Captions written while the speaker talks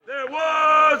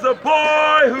a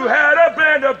boy who had a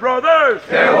band of brothers.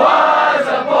 There was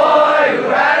a boy who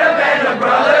had a band of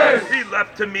brothers. He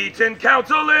left to meet in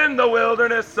council in the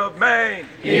wilderness of Maine.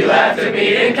 He left to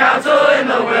meet in council in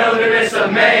the wilderness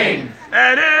of Maine.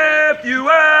 And if you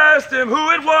asked him who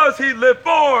it was he lived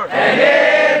for,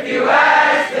 And if you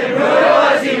asked him who it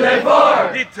was he lived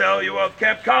for, he'd tell you of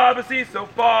Camp Cobbossee so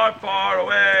far, far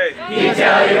away. he'd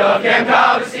tell you of Camp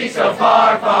Cobbossee so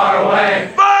far, far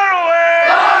away. Far away!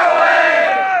 Far away!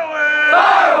 Far away!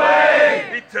 Far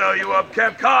away! He'd tell you of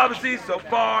Camp Cobbossee so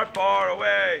far, far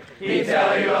away. He'd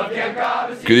tell you of Camp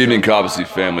Cobbossee. Good evening, Cobbossee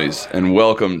families, and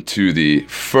welcome to the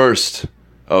first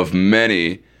of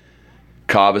many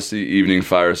Cobbossee Evening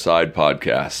Fireside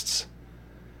podcasts.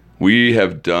 We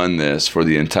have done this for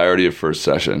the entirety of first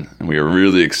session, and we are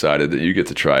really excited that you get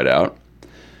to try it out.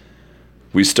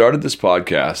 We started this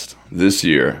podcast this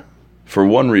year for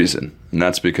one reason, and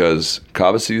that's because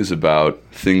Cobbossee is about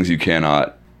things you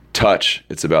cannot touch.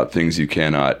 It's about things you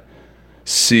cannot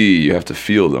see. You have to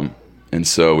feel them. And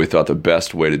so we thought the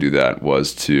best way to do that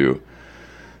was to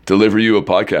deliver you a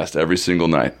podcast every single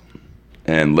night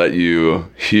and let you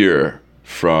hear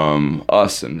from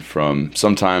us and from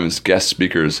sometimes guest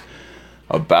speakers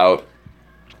about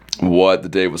what the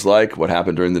day was like, what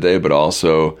happened during the day, but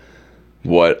also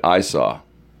what I saw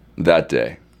that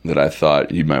day that I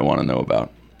thought you might want to know about.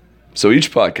 So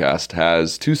each podcast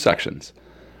has two sections.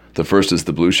 The first is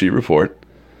the Blue Sheet Report,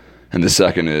 and the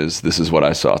second is This is what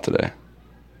I saw today.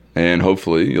 And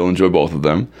hopefully you'll enjoy both of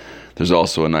them. There's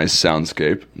also a nice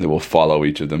soundscape that will follow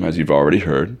each of them, as you've already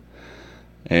heard.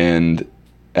 And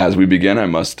as we begin, I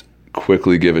must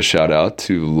quickly give a shout out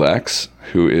to Lex,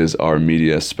 who is our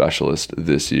media specialist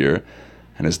this year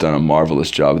and has done a marvelous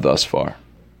job thus far.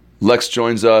 Lex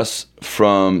joins us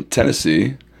from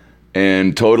Tennessee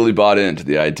and totally bought into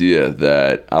the idea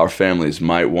that our families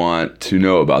might want to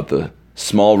know about the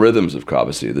small rhythms of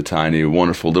Cobbossee, the tiny,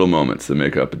 wonderful little moments that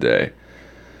make up a day,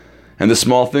 and the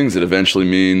small things that eventually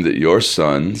mean that your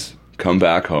sons come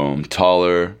back home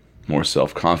taller, more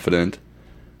self-confident,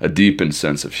 a deepened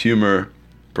sense of humor,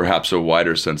 perhaps a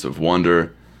wider sense of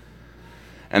wonder,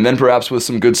 and then perhaps with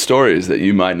some good stories that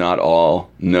you might not all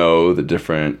know the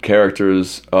different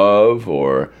characters of,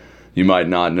 or you might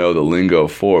not know the lingo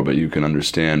for, but you can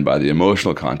understand by the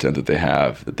emotional content that they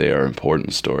have that they are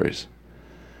important stories.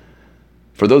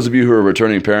 For those of you who are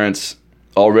returning parents,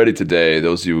 already today,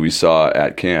 those of you we saw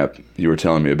at camp, you were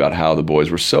telling me about how the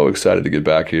boys were so excited to get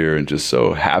back here and just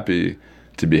so happy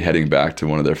to be heading back to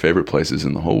one of their favorite places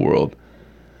in the whole world.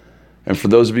 And for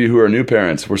those of you who are new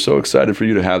parents, we're so excited for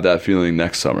you to have that feeling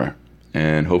next summer.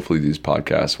 And hopefully these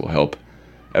podcasts will help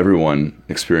everyone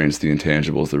experience the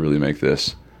intangibles that really make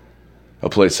this a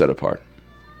place set apart.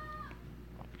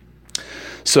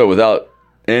 So without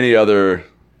any other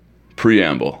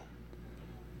preamble,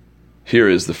 here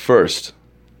is the first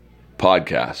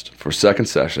podcast for second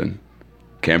session,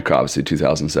 Camp Cobbossee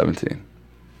 2017.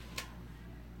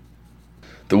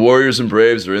 The Warriors and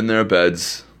Braves are in their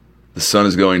beds, the sun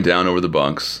is going down over the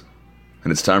bunks,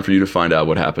 and it's time for you to find out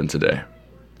what happened today.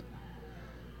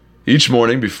 Each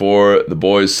morning before the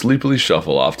boys sleepily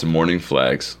shuffle off to morning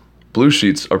flags, blue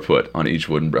sheets are put on each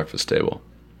wooden breakfast table.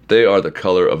 They are the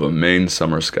color of a Maine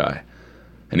summer sky,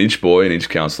 and each boy and each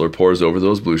counselor pores over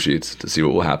those blue sheets to see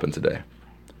what will happen today.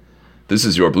 This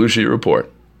is your Blue Sheet Report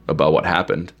about what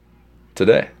happened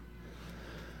today.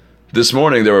 This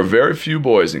morning there were very few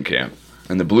boys in camp,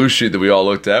 and the blue sheet that we all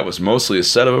looked at was mostly a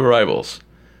set of arrivals.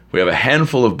 We have a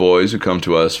handful of boys who come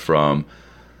to us from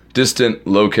distant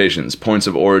locations, points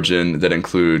of origin that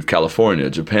include California,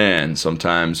 Japan,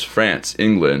 sometimes France,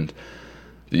 England,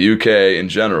 the UK in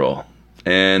general.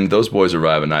 And those boys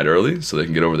arrive a night early so they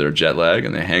can get over their jet lag,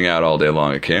 and they hang out all day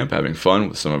long at camp having fun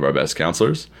with some of our best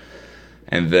counselors.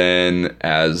 And then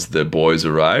as the boys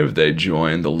arrive, they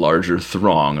join the larger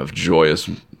throng of joyous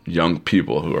young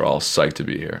people who are all psyched to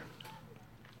be here.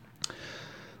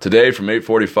 Today from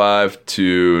 8:45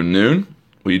 to noon,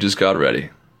 we just got ready.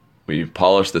 We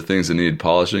polished the things that needed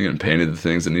polishing and painted the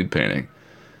things that need painting.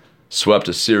 Swept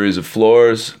a series of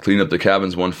floors, cleaned up the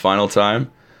cabins one final time,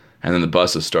 and then the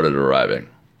buses started arriving.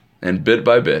 And bit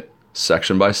by bit,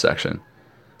 section by section,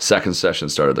 second session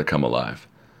started to come alive.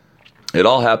 It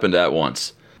all happened at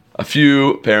once. A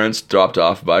few parents dropped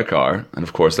off by car, and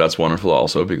of course that's wonderful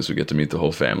also because we get to meet the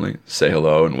whole family, say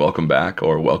hello and welcome back,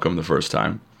 or welcome the first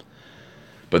time.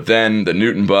 But then the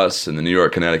Newton bus and the New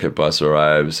York, Connecticut bus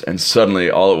arrives, and suddenly,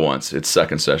 all at once, it's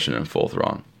second session in full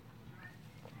throng.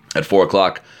 At 4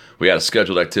 o'clock, we had a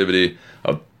scheduled activity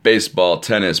of baseball,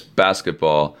 tennis,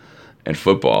 basketball, and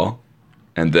football.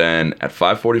 And then at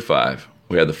 5:45,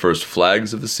 we had the first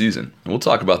flags of the season. And we'll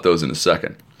talk about those in a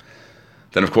second.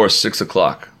 Then, of course, 6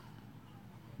 o'clock,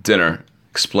 dinner.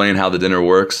 Explain how the dinner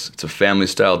works. It's a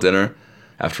family-style dinner.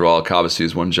 After all, Cobbossee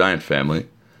is one giant family.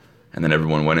 And then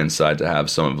everyone went inside to have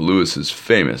some of Lewis's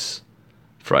famous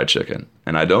fried chicken.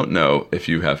 And I don't know if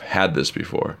you have had this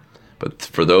before, but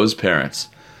for those parents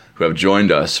who have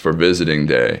joined us for visiting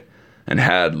day and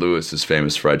had Lewis's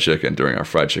famous fried chicken during our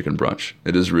fried chicken brunch,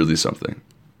 it is really something.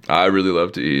 I really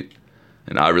love to eat,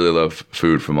 and I really love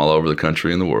food from all over the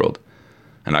country and the world.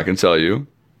 And I can tell you,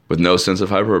 with no sense of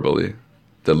hyperbole,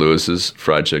 that Lewis's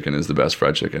fried chicken is the best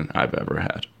fried chicken I've ever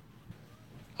had.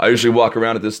 I usually walk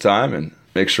around at this time and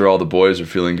make sure all the boys are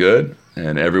feeling good.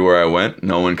 And everywhere I went,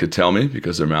 no one could tell me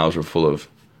because their mouths were full of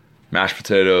mashed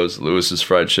potatoes, Lewis's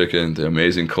fried chicken, the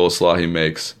amazing coleslaw he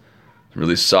makes,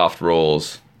 really soft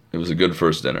rolls. It was a good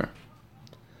first dinner.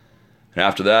 And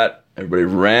after that, everybody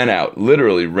ran out,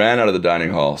 literally ran out of the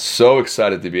dining hall, so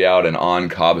excited to be out and on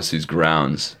Cobbossee's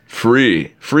grounds. Free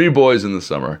boys in the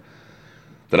summer,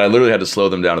 that I literally had to slow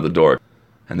them down at the door.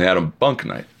 And they had a bunk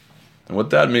night. And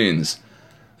what that means,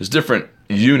 there's different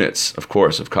units, of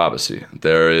course, of Cobbossee.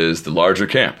 There is the larger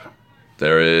camp.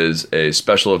 There is a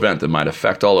special event that might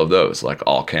affect all of those, like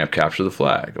all camp capture the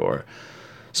flag or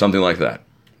something like that.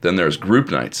 Then there's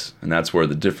group nights, and that's where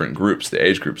the different groups, the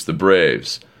age groups, the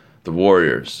Braves, the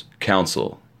Warriors,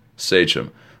 Council,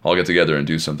 Sachem, all get together and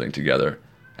do something together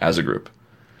as a group.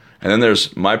 And then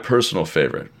there's my personal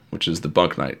favorite, which is the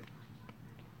bunk night.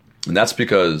 And that's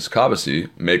because Cobbossee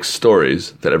makes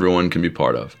stories that everyone can be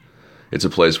part of. It's a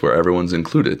place where everyone's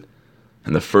included.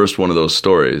 And the first one of those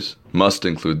stories must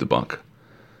include the bunk.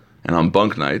 And on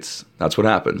bunk nights, that's what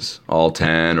happens. All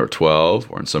 10 or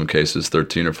 12, or in some cases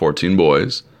 13 or 14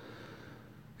 boys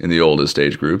in the oldest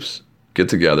age groups get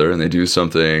together and they do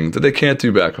something that they can't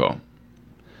do back home.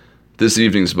 This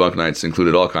evening's bunk nights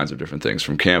included all kinds of different things,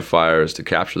 from campfires to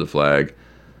capture the flag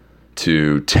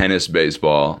to tennis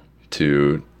baseball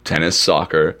to tennis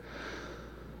soccer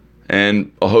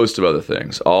and a host of other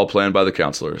things, all planned by the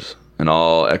counselors and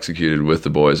all executed with the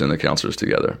boys and the counselors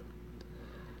together.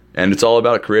 And it's all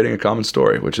about creating a common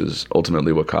story, which is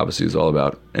ultimately what Cobbossee is all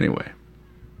about anyway.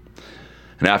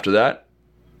 And after that,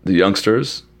 the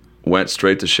youngsters went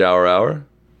straight to shower hour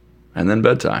and then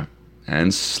bedtime.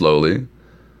 And slowly,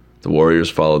 the Warriors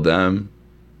followed them,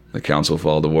 the council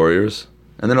followed the Warriors,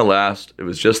 and then at last, it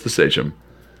was just the Sachem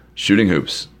shooting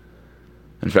hoops.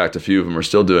 In fact, a few of them are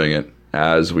still doing it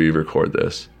as we record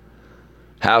this.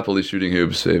 Happily shooting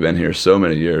hoops. They've been here so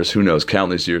many years, who knows,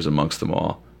 countless years amongst them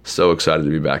all. So excited to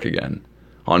be back again.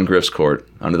 On Griff's court,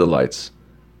 under the lights,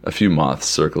 a few moths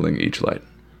circling each light.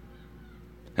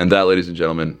 And that, ladies and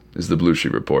gentlemen, is the Blue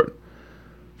Sheet Report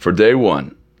for day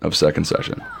one of second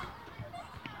session.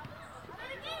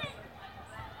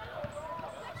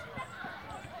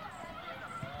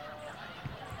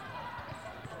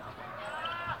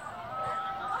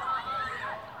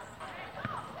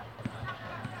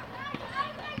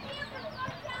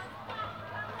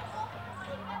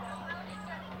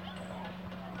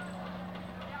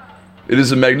 It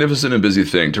is a magnificent and busy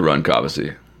thing to run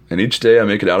Cobbossee, and each day I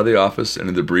make it out of the office and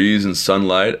in the breeze and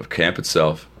sunlight of camp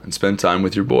itself and spend time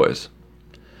with your boys.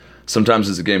 Sometimes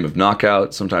it's a game of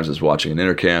knockout, sometimes it's watching an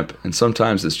intercamp, and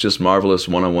sometimes it's just marvelous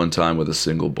one-on-one time with a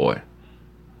single boy.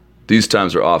 These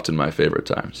times are often my favorite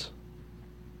times.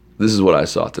 This is what I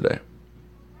saw today.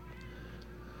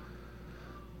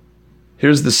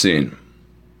 Here's the scene.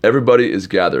 Everybody is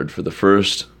gathered for the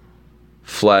first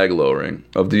flag lowering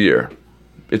of the year.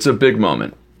 It's a big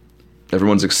moment.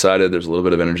 Everyone's excited. There's a little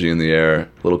bit of energy in the air, a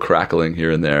little crackling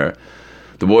here and there.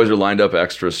 The boys are lined up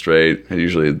extra straight, and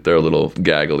usually they're a little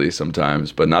gaggly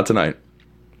sometimes, but not tonight.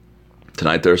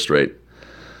 Tonight they're straight.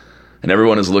 And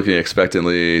everyone is looking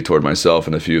expectantly toward myself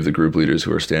and a few of the group leaders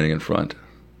who are standing in front.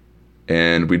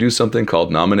 And we do something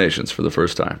called nominations for the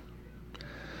first time.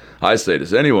 I say,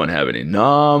 does anyone have any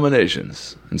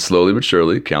nominations? And slowly but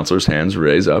surely, counselors' hands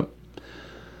raise up.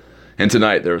 And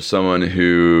tonight there was someone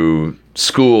who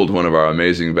schooled one of our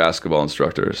amazing basketball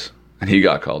instructors, and he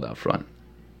got called out front.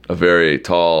 A very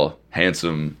tall,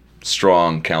 handsome,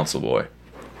 strong council boy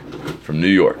from New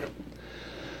York.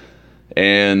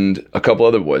 And a couple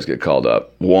other boys get called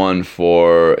up. One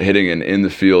for hitting an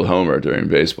in-the-field homer during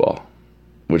baseball,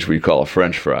 which we call a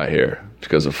French fry here,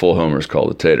 because a full homer is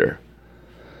called a tater.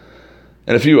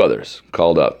 And a few others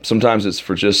called up. Sometimes it's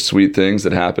for just sweet things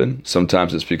that happen.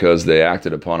 Sometimes it's because they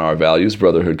acted upon our values,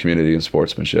 brotherhood, community, and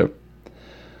sportsmanship.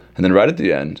 And then right at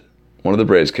the end, one of the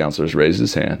Braves counselors raised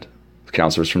his hand. The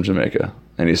counselor's from Jamaica.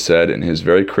 And he said in his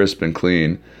very crisp and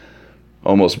clean,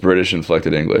 almost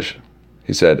British-inflected English,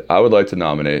 he said, I would like to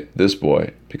nominate this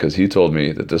boy because he told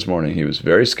me that this morning he was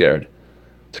very scared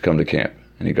to come to camp.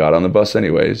 And he got on the bus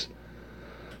anyways.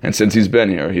 And since he's been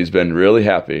here, he's been really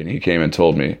happy, and he came and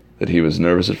told me that he was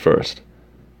nervous at first,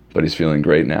 but he's feeling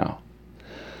great now.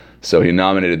 So he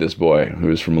nominated this boy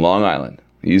who is from Long Island,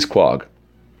 East Quogue.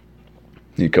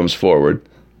 He comes forward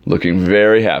looking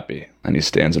very happy, and he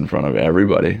stands in front of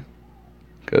everybody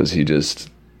because he just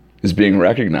is being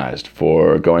recognized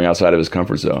for going outside of his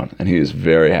comfort zone, and he is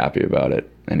very happy about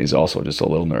it, and he's also just a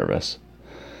little nervous.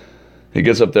 He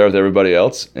gets up there with everybody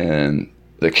else, and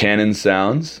the cannon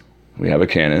sounds. We have a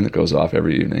cannon that goes off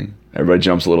every evening. Everybody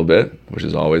jumps a little bit, which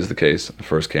is always the case, the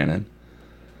first cannon.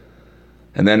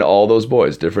 And then all those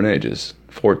boys, different ages,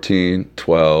 14,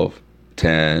 12,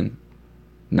 10,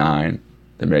 9,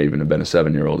 there may even have been a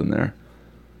 7-year-old in there,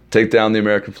 take down the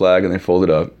American flag and they fold it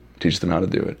up, teach them how to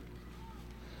do it.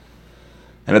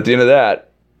 And at the end of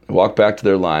that, walk back to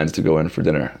their lines to go in for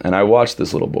dinner. And I watched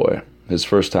this little boy, his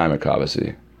first time at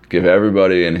Cobbossee, give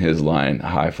everybody in his line a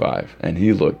high five. And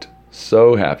he looked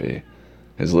so happy,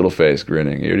 his little face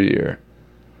grinning ear to ear.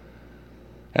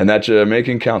 And that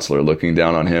Jamaican counselor looking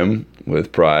down on him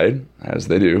with pride, as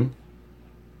they do.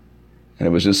 And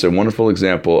it was just a wonderful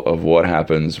example of what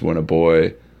happens when a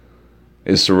boy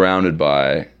is surrounded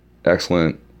by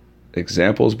excellent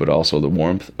examples, but also the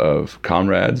warmth of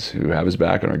comrades who have his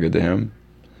back and are good to him,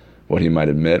 what he might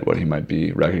admit, what he might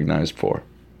be recognized for.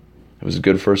 It was a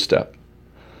good first step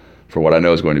for what I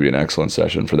know is going to be an excellent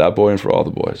session for that boy and for all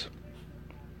the boys.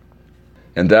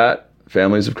 And that,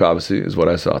 families of Cobbossee, is what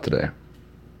I saw today.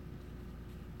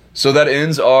 So that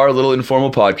ends our little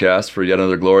informal podcast for yet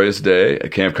another glorious day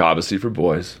at Camp Cobbossee for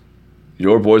boys.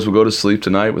 Your boys will go to sleep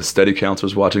tonight with steady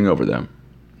counselors watching over them,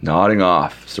 nodding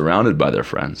off, surrounded by their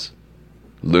friends,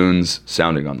 loons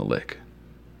sounding on the lake.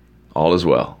 All is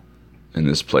well in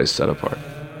this place set apart.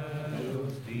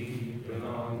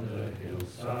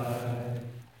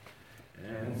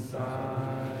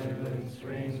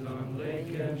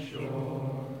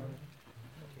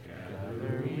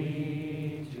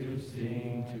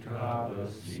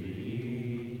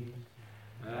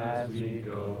 As we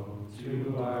go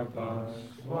to our bunks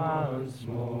once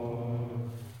more.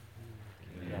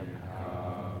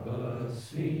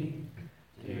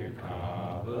 Dear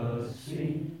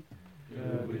Cobbossee,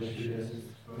 good wishes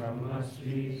from us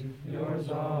be yours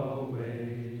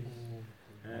always,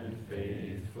 and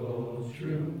faithful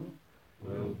true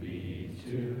will be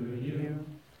to you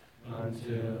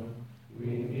until we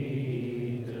meet